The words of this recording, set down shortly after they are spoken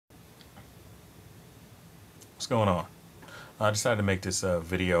What's going on? I decided to make this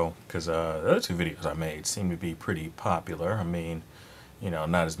video because the other two videos I made seem to be pretty popular. I mean,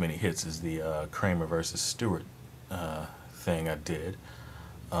 not as many hits as the Kramer versus Stewart thing I did.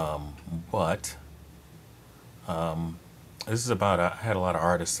 But this is about, I had a lot of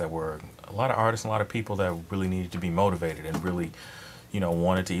artists and a lot of people that really needed to be motivated and really,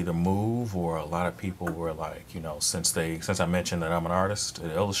 wanted to either move, or a lot of people were like, since I mentioned that I'm an artist, an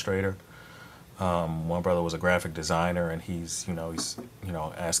illustrator. One brother was a graphic designer, and he's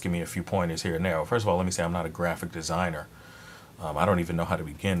asking me a few pointers here and there. Well, first of all, let me say I'm not a graphic designer. I don't even know how to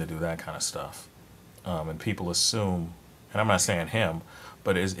begin to do that kind of stuff. And people assume, and I'm not saying him,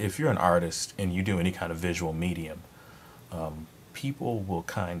 but if you're an artist and you do any kind of visual medium, people will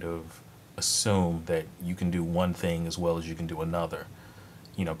kind of assume that you can do one thing as well as you can do another.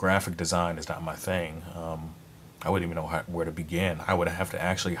 Graphic design is not my thing. I wouldn't even know where to begin. I would have to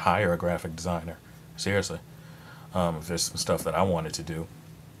actually hire a graphic designer, seriously, if there's some stuff that I wanted to do.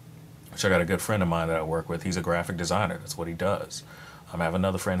 Which I got a good friend of mine that I work with. He's a graphic designer. That's what he does. I have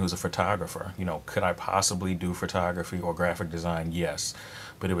another friend who's a photographer. Could I possibly do photography or graphic design? Yes,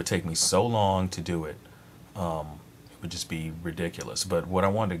 but it would take me so long to do it. It would just be ridiculous. But what I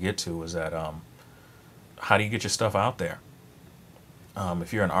wanted to get to is that how do you get your stuff out there?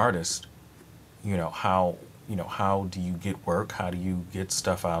 If you're an artist, how do you get work? How do you get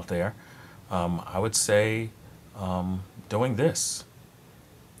stuff out there? I would say doing this,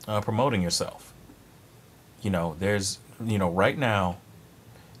 promoting yourself. There's, right now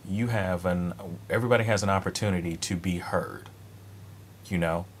you have everybody has an opportunity to be heard. You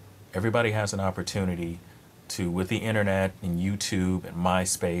know, everybody has an opportunity to, with the internet and YouTube and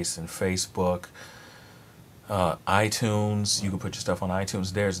MySpace and Facebook, iTunes. You can put your stuff on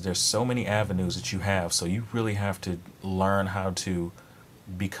iTunes. There's so many avenues that you have. So you really have to learn how to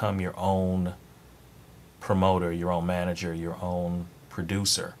become your own promoter, your own manager, your own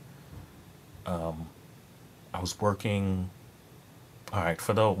producer. I was working. All right,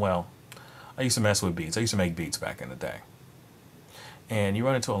 I used to mess with beats. I used to make beats back in the day. And you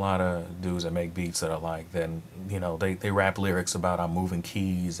run into a lot of dudes that make beats that are like, then, they rap lyrics about I'm moving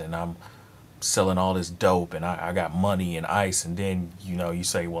keys and I'm selling all this dope and I got money and ice. And then, you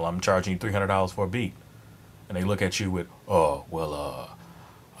say, well, I'm charging you $300 for a beat. And they look at you with, oh, well,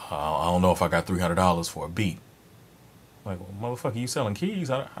 I don't know if I got $300 for a beat. Like, well, motherfucker, you selling keys?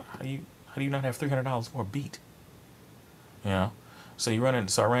 How do you not have $300 for a beat? You know? So I ran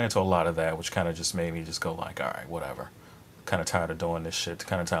into a lot of that, which kind of just made me just go like, all right, whatever. Kind of tired of doing this shit.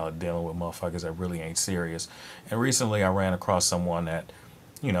 Kind of tired of dealing with motherfuckers that really ain't serious. And recently I ran across someone that,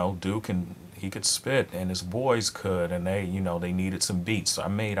 he could spit and his boys could, and they needed some beats. So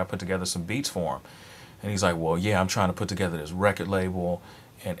I put together some beats for him. And he's like, well, yeah, I'm trying to put together this record label.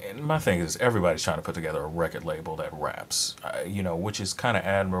 And my thing is, everybody's trying to put together a record label that raps, which is kind of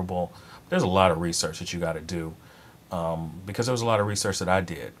admirable. There's a lot of research that you got to do, because there was a lot of research that I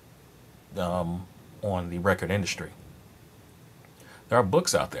did on the record industry. There are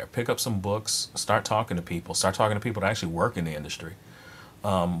books out there. Pick up some books, start talking to people that actually work in the industry.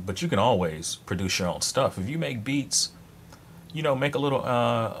 But you can always produce your own stuff. If you make beats, make a little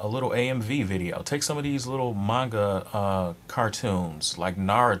AMV video. Take some of these little manga cartoons like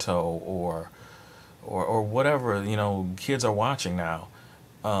Naruto or whatever kids are watching now,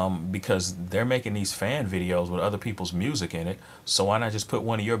 because they're making these fan videos with other people's music in it. So why not just put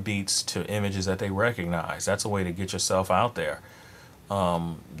one of your beats to images that they recognize? That's a way to get yourself out there.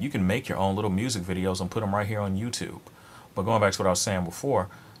 You can make your own little music videos and put them right here on YouTube. But going back to what I was saying before,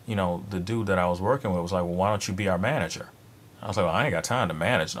 the dude that I was working with was like, well, why don't you be our manager? I was like, well, I ain't got time to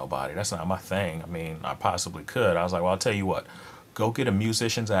manage nobody. That's not my thing. I mean, I possibly could. I was like, well, I'll tell you what, go get a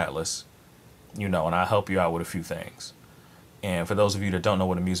musician's atlas, and I'll help you out with a few things. And for those of you that don't know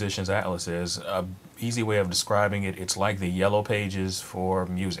what a musician's atlas is, a easy way of describing it, it's like the yellow pages for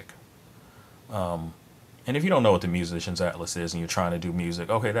music. And if you don't know what the musician's atlas is and you're trying to do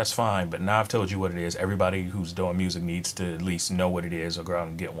music, okay, that's fine. But now I've told you what it is. Everybody who's doing music needs to at least know what it is or go out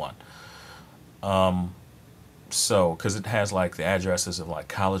and get one. So, because it has like the addresses of like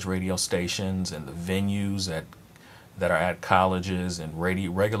college radio stations and the venues that are at colleges and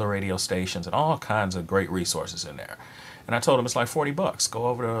regular radio stations and all kinds of great resources in there. And I told him it's like $40. Go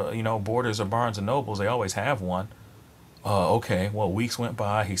over to, Borders or Barnes and Nobles. They always have one. Okay, well, weeks went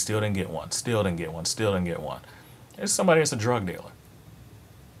by. He still didn't get one. Still didn't get one. Still didn't get one. It's somebody that's a drug dealer.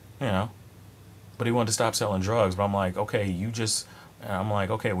 But he wanted to stop selling drugs. But I'm like, okay,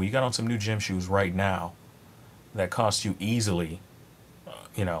 well, you got on some new gym shoes right now that cost you easily,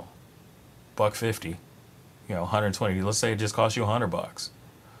 $150, 120. Let's say it just cost you $100,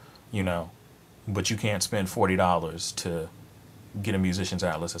 but you can't spend $40 to get a musician's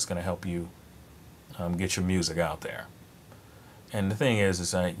atlas that's going to help you get your music out there. And the thing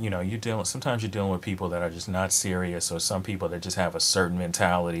is that you're dealing. Sometimes you're dealing with people that are just not serious, or some people that just have a certain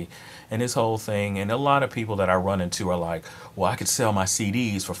mentality, and this whole thing. And a lot of people that I run into are like, "Well, I could sell my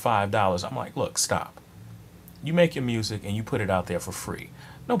CDs for $5." I'm like, "Look, stop. You make your music and you put it out there for free.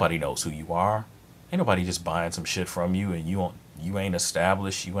 Nobody knows who you are. Ain't nobody just buying some shit from you, and you ain't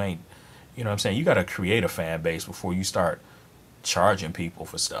established. You ain't, you know what I'm saying? You got to create a fan base before you start charging people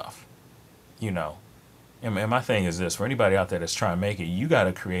for stuff, you know." And my thing is this: for anybody out there that's trying to make it, you got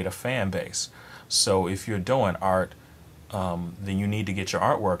to create a fan base. So if you're doing art, then you need to get your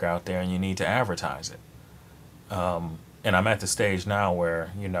artwork out there and you need to advertise it. And I'm at the stage now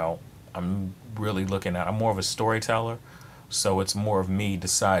where, I'm really looking at, I'm more of a storyteller. So it's more of me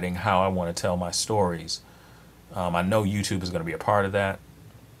deciding how I want to tell my stories. I know YouTube is going to be a part of that.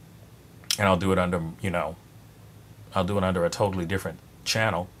 And I'll do it under, I'll do it under a totally different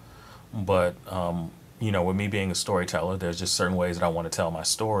channel. But, with me being a storyteller, there's just certain ways that I want to tell my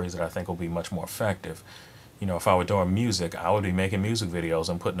stories that I think will be much more effective. If I were doing music, I would be making music videos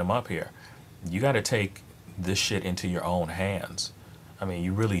and putting them up here. You got to take this shit into your own hands. I mean,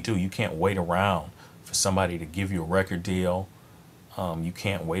 you really do. You can't wait around for somebody to give you a record deal. You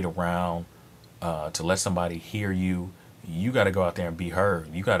can't wait around to let somebody hear you. You got to go out there and be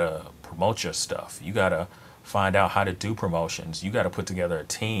heard. You got to promote your stuff. You got to find out how to do promotions. You got to put together a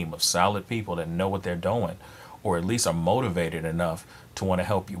team of solid people that know what they're doing, or at least are motivated enough to want to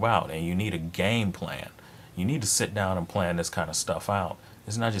help you out. And you need a game plan. You need to sit down and plan this kind of stuff out.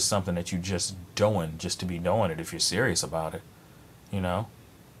 It's not just something that you just doing just to be doing it if you're serious about it.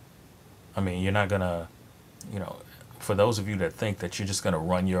 I mean, you're not gonna, for those of you that think that you're just gonna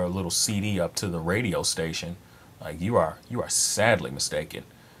run your little CD up to the radio station, like you are sadly mistaken.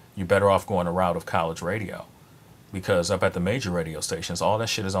 You're better off going the route of college radio, because up at the major radio stations, all that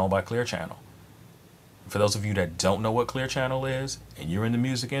shit is owned by Clear Channel. For those of you that don't know what Clear Channel is and you're in the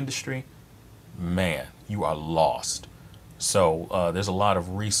music industry, man, you are lost. So there's a lot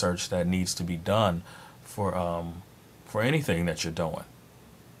of research that needs to be done for anything that you're doing.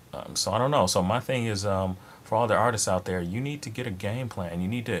 So I don't know. So my thing is, for all the artists out there, you need to get a game plan. You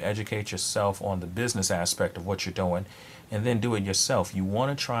need to educate yourself on the business aspect of what you're doing, and then do it yourself. You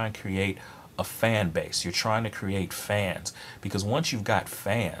want to try and create a fan base. You're trying to create fans, because once you've got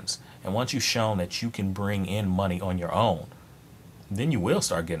fans and once you've shown that you can bring in money on your own, then you will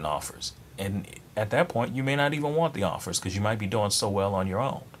start getting offers. And at that point, you may not even want the offers because you might be doing so well on your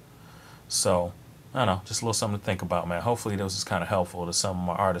own. So, I don't know, just a little something to think about, man. Hopefully this was kind of helpful to some of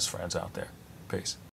my artist friends out there. Peace.